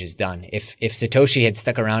get changes done. If Satoshi had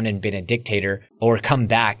stuck around and been a dictator or came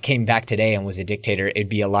back today and was a dictator, it'd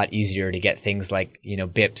be a lot easier to get things like,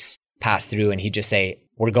 BIPs passed through and he'd just say,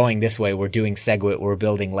 we're going this way, we're doing SegWit, we're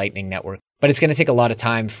building Lightning Network. But it's going to take a lot of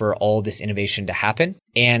time for all this innovation to happen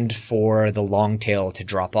and for the long tail to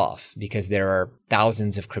drop off because there are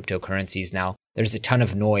thousands of cryptocurrencies now. There's a ton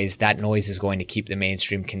of noise. That noise is going to keep the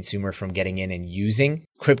mainstream consumer from getting in and using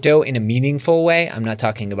crypto in a meaningful way. I'm not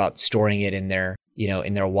talking about storing it in their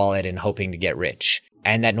wallet and hoping to get rich.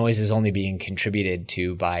 And that noise is only being contributed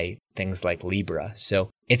to by things like Libra. So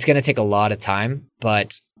it's going to take a lot of time,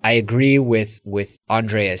 but I agree with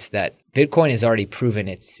Andreas that Bitcoin has already proven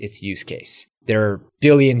its use case. There are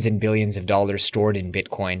billions and billions of dollars stored in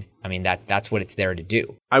Bitcoin. I mean, that's what it's there to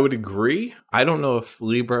do. I would agree. I don't know if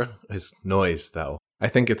Libra is noise, though. I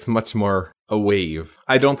think it's much more a wave.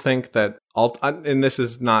 I don't think that and this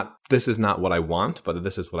is not what I want, but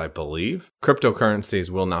this is what I believe. Cryptocurrencies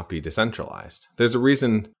will not be decentralized. There's a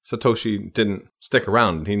reason Satoshi didn't stick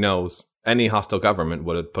around. He knows any hostile government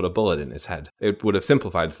would have put a bullet in his head. It would have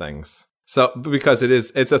simplified things. So because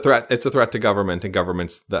it's a threat to government, and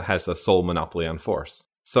governments that has a sole monopoly on force.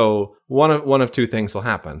 So one of two things will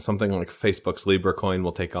happen. Something like Facebook's Libra coin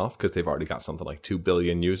will take off because they've already got something like 2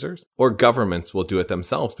 billion users. Or governments will do it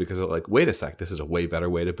themselves because they're like, wait a sec, this is a way better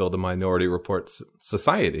way to build a minority report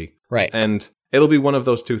society. Right. And it'll be one of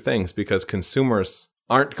those two things because consumers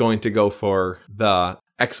aren't going to go for the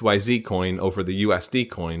XYZ coin over the USD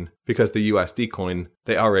coin because the USD coin,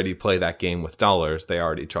 they already play that game with dollars. They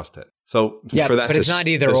already trust it. So yeah, for that but it's not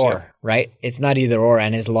either or, right? It's not either or.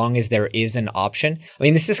 And as long as there is an option, I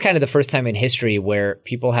mean, this is kind of the first time in history where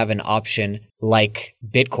people have an option like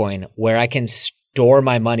Bitcoin, where I can store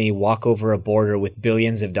my money, walk over a border with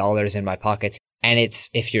billions of dollars in my pockets. And it's,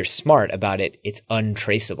 if you're smart about it, it's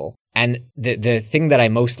untraceable. And the thing that I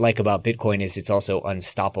most like about Bitcoin is it's also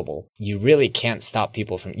unstoppable. You really can't stop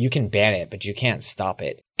people from, you can ban it, but you can't stop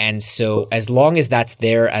it. And so as long as that's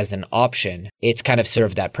there as an option, it's kind of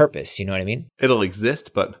served that purpose. You know what I mean? It'll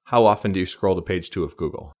exist, but how often do you scroll to page 2 of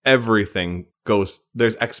Google? Everything goes,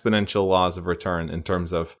 there's exponential laws of return in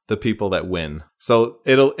terms of the people that win. So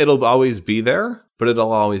it'll always be there, but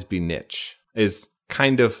it'll always be niche, is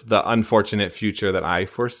kind of the unfortunate future that I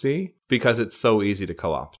foresee because it's so easy to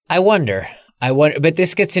co-opt. I wonder, but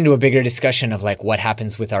this gets into a bigger discussion of like what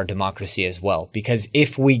happens with our democracy as well. Because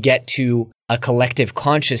if we get to a collective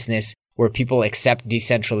consciousness where people accept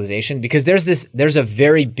decentralization, because there's a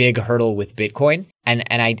very big hurdle with Bitcoin. And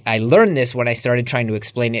I learned this when I started trying to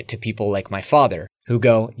explain it to people like my father who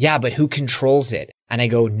go, yeah, but who controls it? And I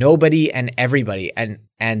go, nobody and everybody.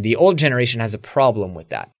 And the old generation has a problem with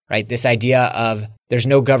that, right? This idea of there's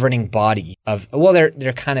no governing body of, well,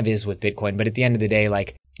 there kind of is with Bitcoin, but at the end of the day,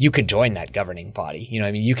 like you could join that governing body. You know what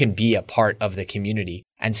I mean? You can be a part of the community.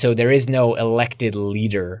 And so there is no elected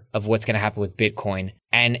leader of what's going to happen with Bitcoin.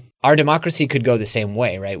 And our democracy could go the same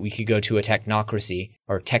way, right? We could go to a technocracy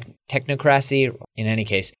or technocracy in any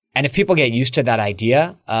case. And if people get used to that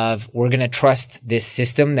idea of we're going to trust this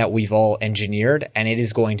system that we've all engineered and it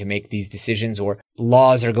is going to make these decisions, or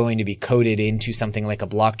laws are going to be coded into something like a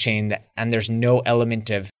blockchain and there's no element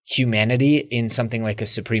of humanity in something like a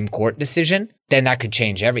Supreme Court decision, then that could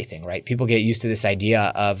change everything, right? People get used to this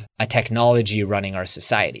idea of a technology running our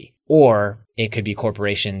society, or it could be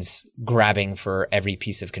corporations grabbing for every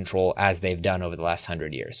piece of control as they've done over the last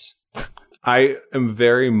 100 years. I am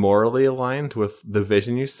very morally aligned with the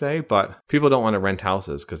vision you say, but people don't want to rent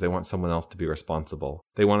houses because they want someone else to be responsible.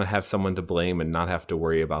 They want to have someone to blame and not have to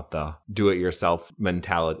worry about the do-it-yourself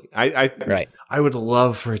mentality. Right. I would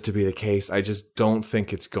love for it to be the case. I just don't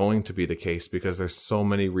think it's going to be the case because there's so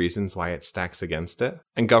many reasons why it stacks against it.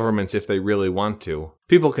 And governments, if they really want to,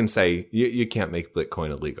 people can say you can't make Bitcoin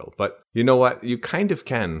illegal. But you know what? You kind of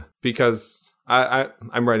can, because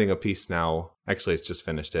I'm writing a piece now. Actually, it's just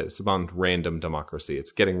finished it. It's about random democracy.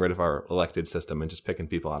 It's getting rid of our elected system and just picking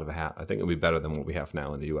people out of a hat. I think it'll be better than what we have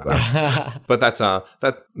now in the U.S. But that's a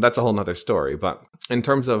whole nother story. But in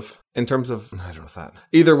terms of I don't know that.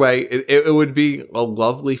 Either way, it would be a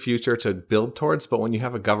lovely future to build towards. But when you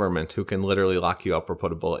have a government who can literally lock you up or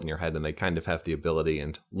put a bullet in your head, and they kind of have the ability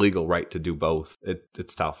and legal right to do both,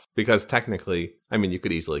 it's tough. Because technically, I mean, you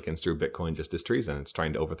could easily construe Bitcoin just as treason. It's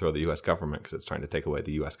trying to overthrow the U.S. government because it's trying to take away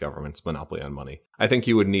the U.S. government's monopoly on money. I think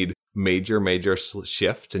you would need major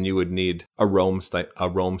shift, and you would need a Rome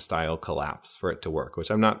style collapse for it to work, which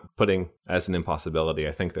I'm not putting as an impossibility.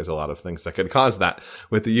 I think there's a lot of things that could cause that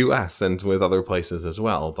with the U.S. and with other places as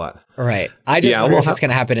well. But right, I just wonder if it's going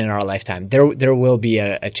to happen in our lifetime. There will be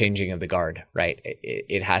a changing of the guard, right?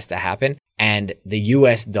 It has to happen, and the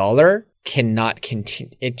U.S. dollar cannot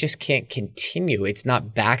continue. It just can't continue. It's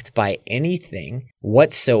not backed by anything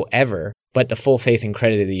whatsoever but the full faith and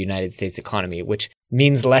credit of the United States economy, which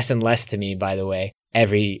means less and less to me, by the way,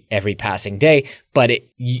 every passing day. But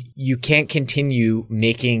you can't continue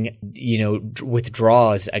making,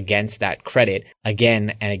 withdrawals against that credit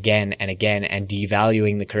again and again and again, and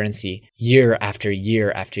devaluing the currency year after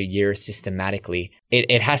year after year systematically.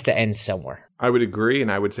 It has to end somewhere. I would agree,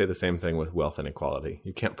 and I would say the same thing with wealth inequality.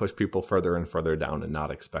 You can't push people further and further down and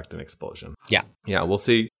not expect an explosion. Yeah. Yeah, we'll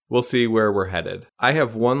see We'll see where we're headed. I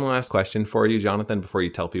have one last question for you, Jonathan, before you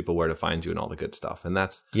tell people where to find you and all the good stuff. And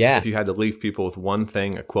that's, if you had to leave people with one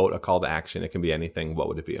thing, a quote, a call to action, it can be anything, what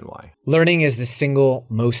would it be and why? Learning is the single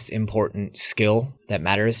most important skill that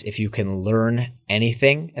matters. If you can learn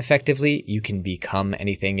anything effectively, you can become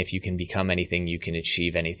anything. If you can become anything, you can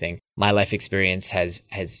achieve anything. My life experience has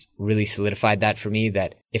really solidified that for me,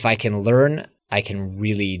 that if I can learn, I can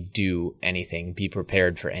really do anything, be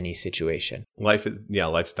prepared for any situation.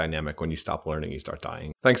 Life's dynamic. When you stop learning, you start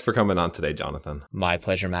dying. Thanks for coming on today, Jonathan. My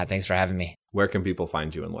pleasure, Matt. Thanks for having me. Where can people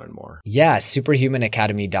find you and learn more? Yeah,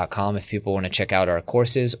 superhumanacademy.com if people want to check out our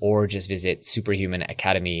courses, or just visit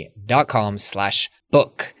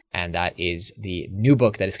superhumanacademy.com/book. And that is the new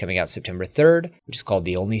book that is coming out September 3rd, which is called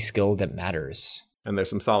The Only Skill That Matters. And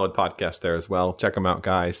there's some solid podcasts there as well. Check them out,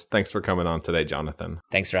 guys. Thanks for coming on today, Jonathan.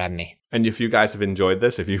 Thanks for having me. And if you guys have enjoyed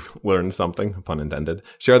this, if you've learned something, pun intended,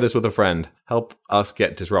 share this with a friend. Help us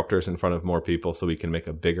get disruptors in front of more people so we can make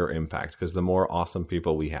a bigger impact. Because the more awesome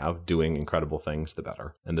people we have doing incredible things, the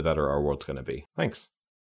better. And the better our world's going to be. Thanks.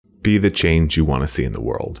 Be the change you want to see in the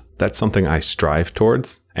world. That's something I strive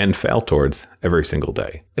towards and fail towards every single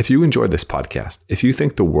day. If you enjoyed this podcast, if you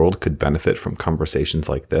think the world could benefit from conversations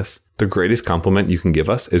like this, the greatest compliment you can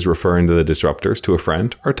give us is referring to the disruptors to a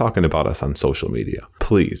friend or talking about us on social media.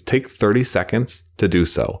 Please take 30 seconds to do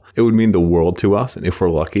so. It would mean the world to us, and if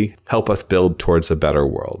we're lucky, help us build towards a better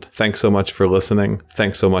world. Thanks so much for listening.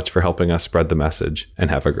 Thanks so much for helping us spread the message,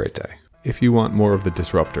 and have a great day. If you want more of the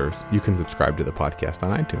Disruptors, you can subscribe to the podcast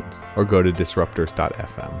on iTunes or go to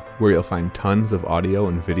disruptors.fm, where you'll find tons of audio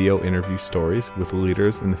and video interview stories with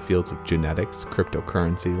leaders in the fields of genetics,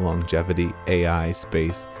 cryptocurrency, longevity, AI,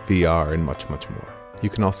 space, VR, and much, much more.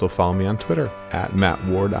 You can also follow me on Twitter at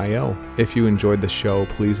MattWardIO. If you enjoyed the show,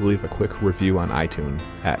 please leave a quick review on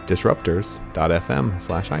iTunes at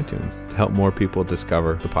disruptors.fm/iTunes to help more people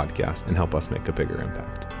discover the podcast and help us make a bigger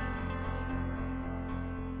impact.